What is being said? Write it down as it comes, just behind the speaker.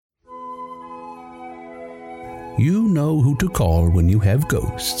You know who to call when you have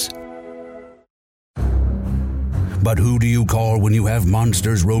ghosts. But who do you call when you have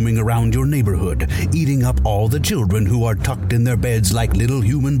monsters roaming around your neighborhood, eating up all the children who are tucked in their beds like little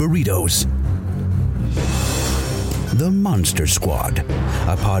human burritos? The Monster Squad,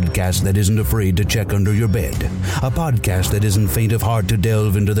 a podcast that isn't afraid to check under your bed, a podcast that isn't faint of heart to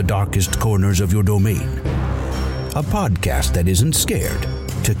delve into the darkest corners of your domain, a podcast that isn't scared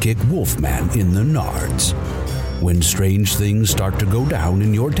to kick Wolfman in the nards. When strange things start to go down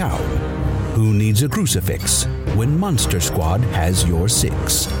in your town, who needs a crucifix when Monster Squad has your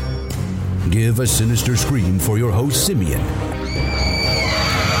six? Give a sinister scream for your host, Simeon.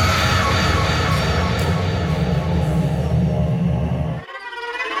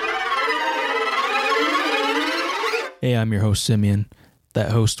 Hey, I'm your host, Simeon, that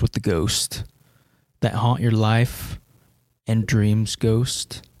host with the ghost, that haunt your life and dreams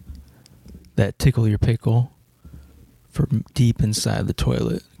ghost, that tickle your pickle from deep inside the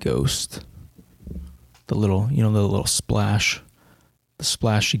toilet ghost. The little splash, the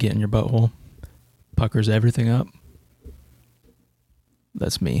splash you get in your butthole, puckers everything up.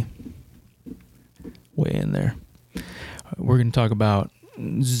 That's me, way in there. We're going to talk about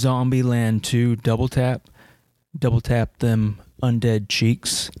Zombieland 2 Double Tap them undead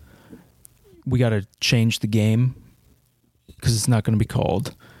cheeks. We got to change the game because it's not going to be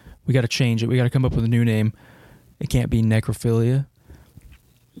called. We got to change it. We got to come up with a new name. It can't be necrophilia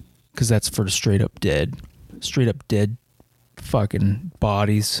because that's for the straight up dead fucking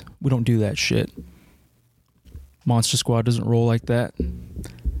bodies. We don't do that shit. Monster Squad doesn't roll like that.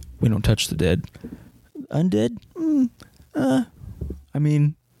 We don't touch the dead. Undead? I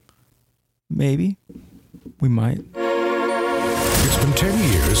mean, maybe. We might. It's been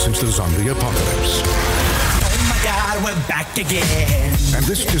 10 years since the zombie apocalypse. Oh my God, we're back again. And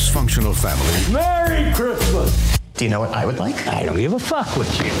this dysfunctional family... Merry Christmas! Do you know what I would like? I don't give a fuck what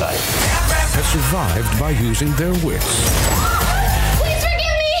you like. ...has survived by using their wits. Please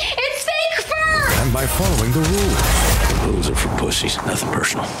forgive me! It's fake fur! And by following the rules. Rules are for pussies, nothing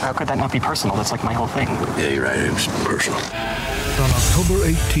personal. How could that not be personal? That's like my whole thing. Yeah, you're right, it was personal. On October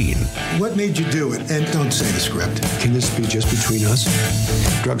 18. What made you do it? And don't say the script. Can this be just between us?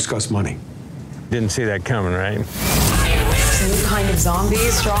 Drugs cost money. Didn't see that coming, right? It's a new kind of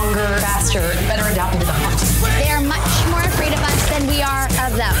zombie, stronger, faster, better adapted to the hunt. They are much more afraid of us than we are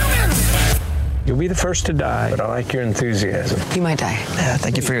of them. You'll be the first to die, but I like your enthusiasm. You might die. Yeah,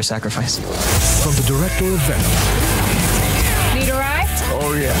 thank you for your sacrifice. From the director of Venom. Need a ride?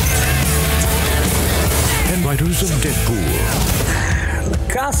 Oh, yeah. And writers of Deadpool.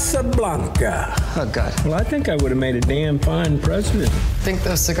 Casablanca. Oh, God. Well, I think I would have made a damn fine president. I think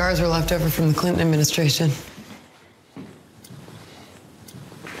those cigars were left over from the Clinton administration.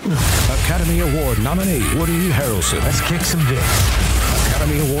 Academy Award nominee Woody Harrelson. Let's kick some dick.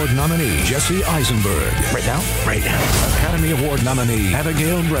 Academy Award nominee Jesse Eisenberg. Right now? Right now. Academy Award nominee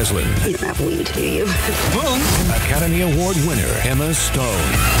Abigail Breslin. You don't have weed, do you? Boom! Academy Award winner Emma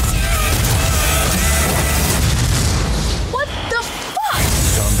Stone. What the fuck?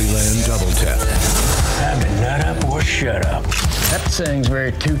 Zombieland Double Tap. Time to nut up or shut up. That saying's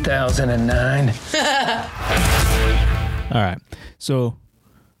very 2009. All right. So,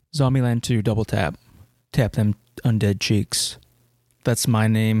 Zombieland 2 Double Tap. Tap them undead cheeks. That's my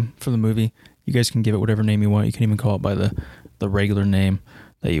name for the movie. You guys can give it whatever name you want. You can even call it by the regular name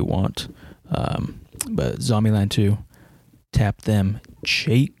that you want. But Zombieland 2, tap them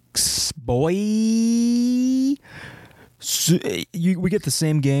cheeks, boy. So, we get the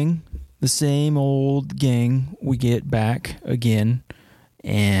same gang, the same old gang. We get back again,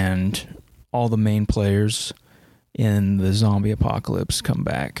 and all the main players in the zombie apocalypse come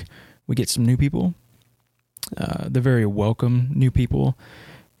back. We get some new people. They're very welcome new people,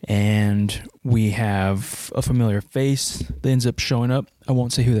 and we have a familiar face that ends up showing up. I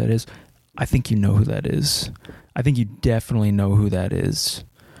won't say who that is. I think you know who that is. I think you definitely know who that is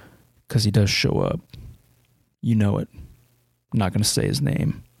because he does show up. You know it. I'm not going to say his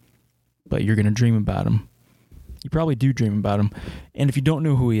name, but you're going to dream about him. You probably do dream about him. And if you don't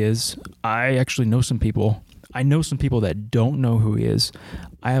know who he is, I actually know some people. I know some people that don't know who he is.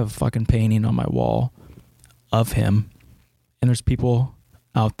 I have a fucking painting on my wall of him, and there's people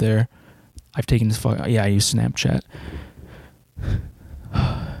out there. I've taken this I use Snapchat.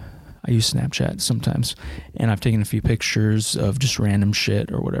 I use Snapchat sometimes, and I've taken a few pictures of just random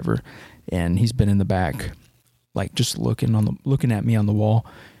shit or whatever, and he's been in the back, like just looking at me on the wall,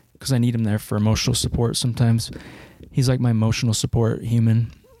 because I need him there for emotional support sometimes. He's like my emotional support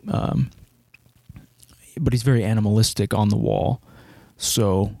human, but he's very animalistic on the wall.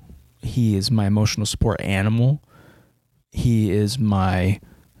 So He is my emotional support animal. He is my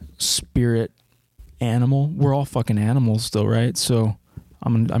spirit animal. We're all fucking animals though, right? So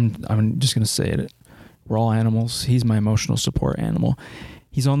I'm just gonna say it. We're all animals. He's my emotional support animal.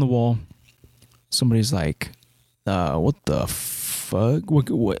 He's on the wall. Somebody's like, what the fuck?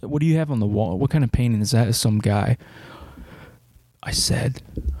 What do you have on the wall? What kind of painting is that? Is some guy? I said,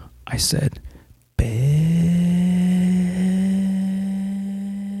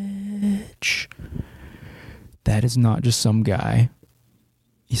 bitch. That is not just some guy.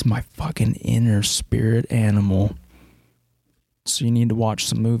 He's my fucking inner spirit animal. So you need to watch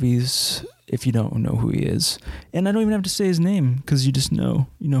some movies if you don't know who he is. And I don't even have to say his name because you just know.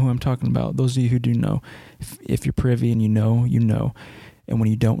 You know who I'm talking about. Those of you who do know. If you're privy and you know, you know. And when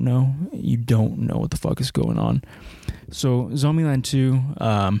you don't know what the fuck is going on. So Zombieland 2,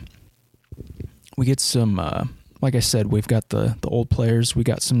 we get some, like I said, we've got the old players. We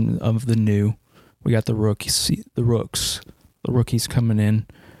got some of the new. We got the rookies coming in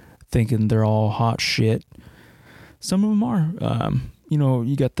thinking they're all hot shit. Some of them are.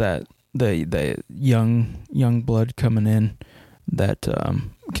 You got the young blood coming in that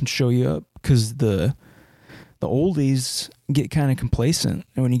can show you up, because the oldies get kind of complacent,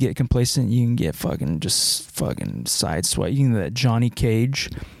 and when you get complacent, you can get fucking sideswiped. You can that Johnny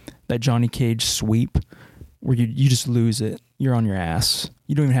Cage sweep where you just lose it. You're on your ass.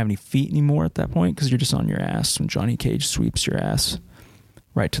 You don't even have any feet anymore at that point because you're just on your ass when Johnny Cage sweeps your ass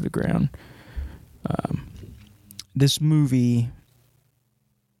right to the ground. This movie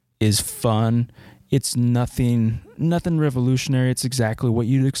is fun. It's nothing revolutionary. It's exactly what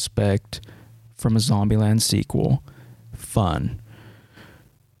you'd expect from a Zombieland sequel. Fun.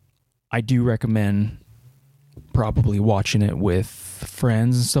 I do recommend probably watching it with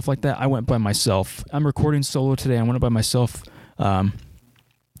friends and stuff like that. I went by myself. I'm recording solo today. I went by myself.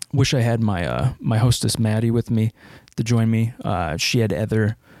 Wish I had my hostess Maddie with me to join me. She had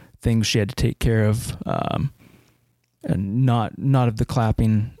other things she had to take care of, and not of the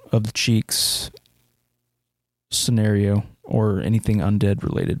clapping of the cheeks scenario or anything undead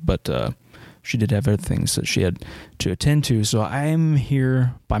related, but she did have other things that she had to attend to. So I am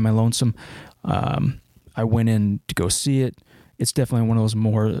here by my lonesome. I went in to go see it. It's definitely one of those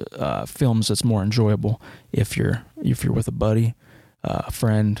more films that's more enjoyable if you're with a buddy, a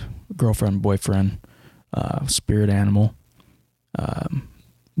friend, girlfriend, boyfriend, spirit animal,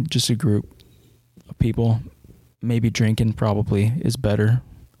 just a group of people. Maybe drinking probably is better,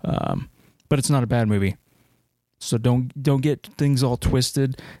 but it's not a bad movie. So don't get things all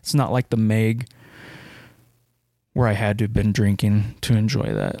twisted. It's not like The Meg, where I had to have been drinking to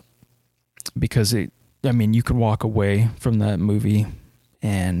enjoy that, because you could walk away from that movie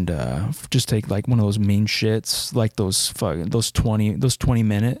and just take like one of those mean shits, like those 20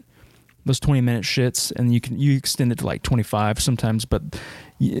 minute shits, and you extend it to like 25 sometimes, but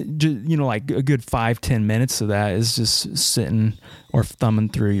like a good 5-10 minutes of that is just sitting or thumbing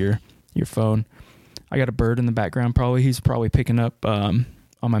through your phone. I got a bird in the background. He's probably picking up on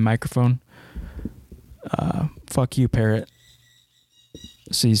my microphone. Fuck you, parrot.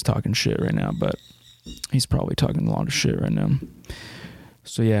 See, he's talking shit right now, but he's probably talking a lot of shit right now.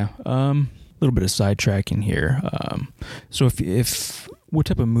 So yeah, a little bit of sidetracking here. So if what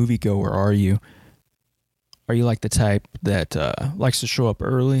type of moviegoer are you? Are you like the type that likes to show up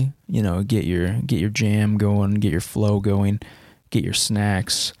early? Get your jam going, get your flow going, get your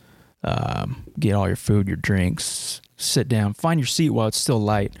snacks, get all your food, your drinks, sit down, find your seat while it's still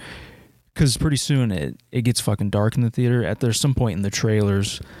light, because pretty soon it gets fucking dark in the theater. There's some point in the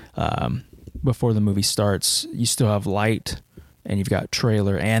trailers, before the movie starts, you still have light, and you've got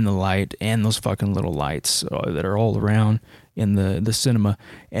trailer and the light and those fucking little lights that are all around in the cinema.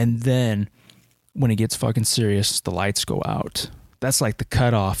 And then when it gets fucking serious, the lights go out. That's like the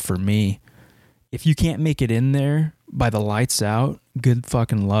cutoff for me. If you can't make it in there by the lights out, good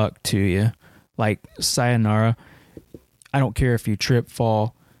fucking luck to you. Like, sayonara. I don't care if you trip,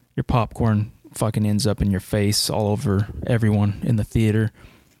 fall, your popcorn fucking ends up in your face, all over everyone in the theater.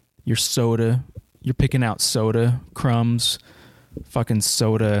 Your soda, you're picking out soda crumbs, fucking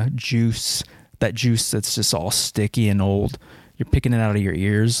soda juice, that juice that's just all sticky and old. You're picking it out of your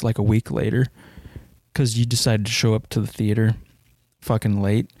ears like a week later because you decided to show up to the theater fucking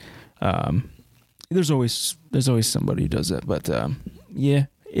late. There's always somebody who does that, but yeah,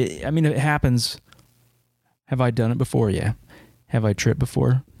 it happens. Have I done it before? Yeah. Have I tripped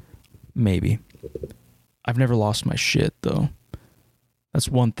before? Maybe. I've never lost my shit though. That's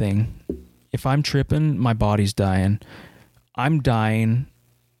one thing. If I'm tripping, my body's dying. I'm dying.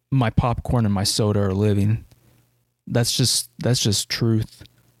 My popcorn and my soda are living. That's just truth.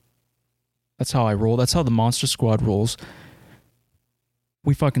 That's how I roll. That's how the Monster Squad rolls.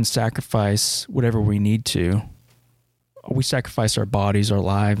 We fucking sacrifice whatever we need to. We sacrifice our bodies, our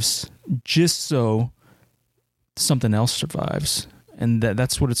lives, just so something else survives. And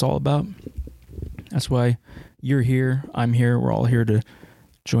that's what it's all about. That's why you're here, I'm here, we're all here to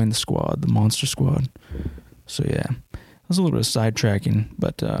join the squad, the Monster Squad. So yeah, that was a little bit of sidetracking,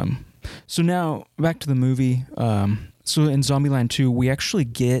 but so now back to the movie. So in Zombieland 2, we actually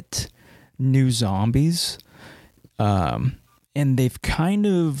get new zombies, and they've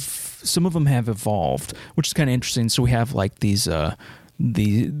some of them have evolved, which is kind of interesting. So we have like these zombies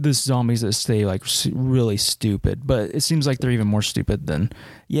that stay like really stupid, but it seems like they're even more stupid than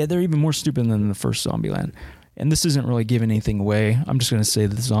the first Zombieland. And this isn't really giving anything away. I'm just gonna say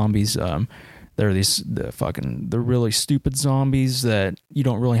the zombies, they're really stupid zombies that you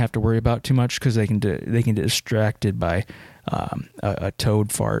don't really have to worry about too much because they can get distracted by a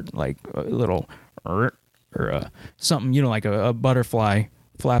toad fart, like a little or something, like a butterfly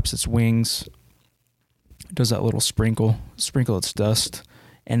flaps its wings, does that little sprinkle its dust,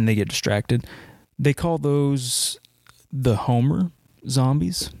 and they get distracted. They call those the Homer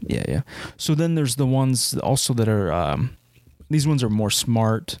zombies. Yeah. So then there's the ones also that are these ones are more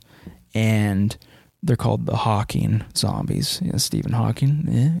smart, and they're called the Hawking zombies. Yeah, Stephen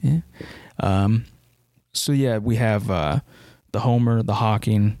Hawking. Yeah. So yeah, we have the Homer, the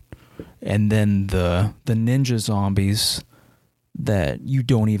Hawking, and then the ninja zombies that you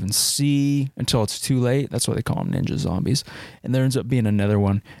don't even see until it's too late. That's why they call them ninja zombies. And there ends up being another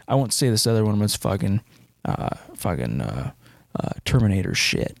one. I won't say this other one was fucking Terminator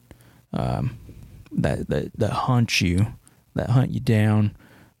shit. That hunt you down,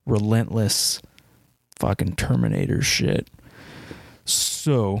 relentless fucking Terminator shit.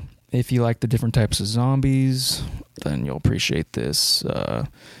 So if you like the different types of zombies, then you'll appreciate this.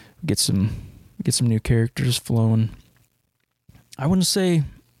 Get some new characters flowing. I wouldn't say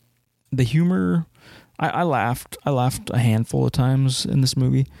the humor. I laughed a handful of times in this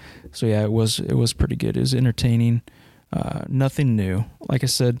movie. So yeah, it was pretty good. It was entertaining. Nothing new. Like I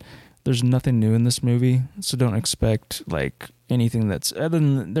said, there's nothing new in this movie, so don't expect like anything that's other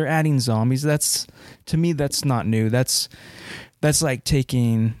than they're adding zombies. That's, to me, that's not new. That's like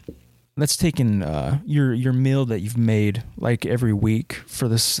taking your meal that you've made like every week for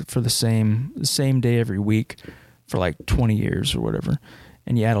the same day every week for like 20 years or whatever,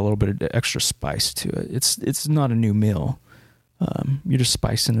 and you add a little bit of extra spice to it. It's not a new meal. You're just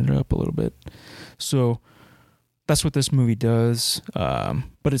spicing it up a little bit. So that's what this movie does,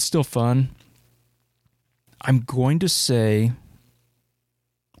 but it's still fun. I'm going to say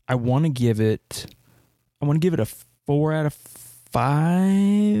I want to give it a 4 out of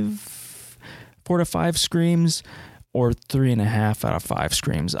 5. 4 out of 5 screams, or 3.5 out of 5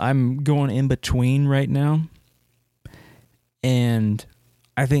 screams. I'm going in between right now, and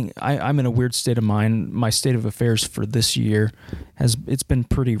I think I'm in a weird state of mind. My state of affairs for this year it's been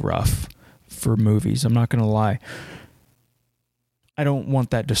pretty rough for movies. I'm not going to lie. I don't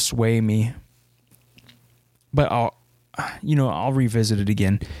want that to sway me, but I'll revisit it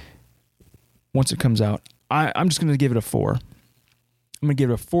again once it comes out. I'm just going to give it a 4. I'm going to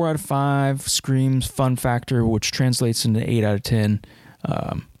give it a 4 out of 5 screams fun factor, which translates into 8 out of 10.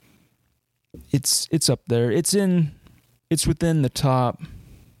 It's up there. It's within the top.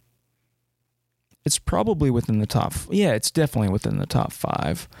 It's probably within the top. Yeah, it's definitely within the top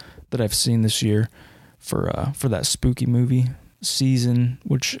 5 that I've seen this year for that spooky movie season,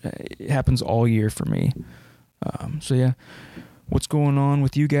 which happens all year for me. So yeah, what's going on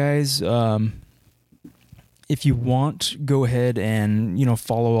with you guys? If you want, go ahead and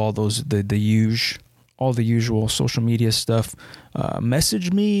follow all those the usual social media stuff.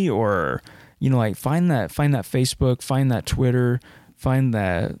 Message me, or like find that Facebook, find that Twitter, find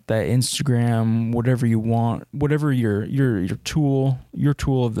that Instagram, whatever you want, whatever your tool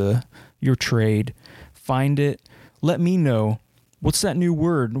of your trade. Find it. Let me know what's that new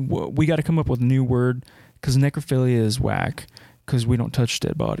word. We got to come up with a new word, because necrophilia is whack, because we don't touch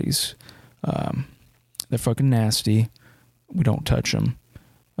dead bodies. They're fucking nasty. We don't touch them.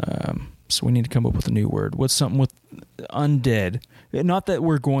 So we need to come up with a new word. What's something with undead? Not that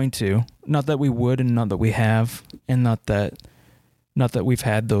we're going to. Not that we would, and not that we have, and not that we've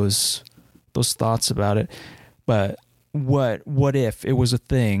had those thoughts about it. But what if it was a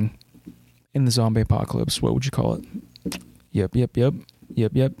thing in the zombie apocalypse? What would you call it? Yep.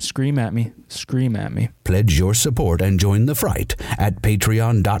 Scream at me. Pledge your support and join the fright at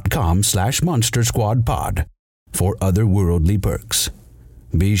patreon.com/Monster Squad Pod for otherworldly perks.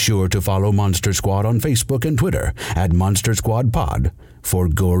 Be sure to follow Monster Squad on Facebook and Twitter at Monster Squad Pod, for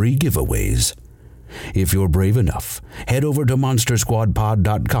gory giveaways. If you're brave enough, head over to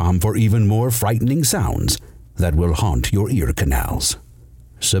MonsterSquadPod.com for even more frightening sounds that will haunt your ear canals.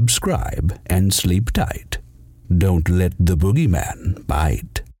 Subscribe and sleep tight. Don't let the boogeyman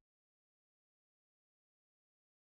bite.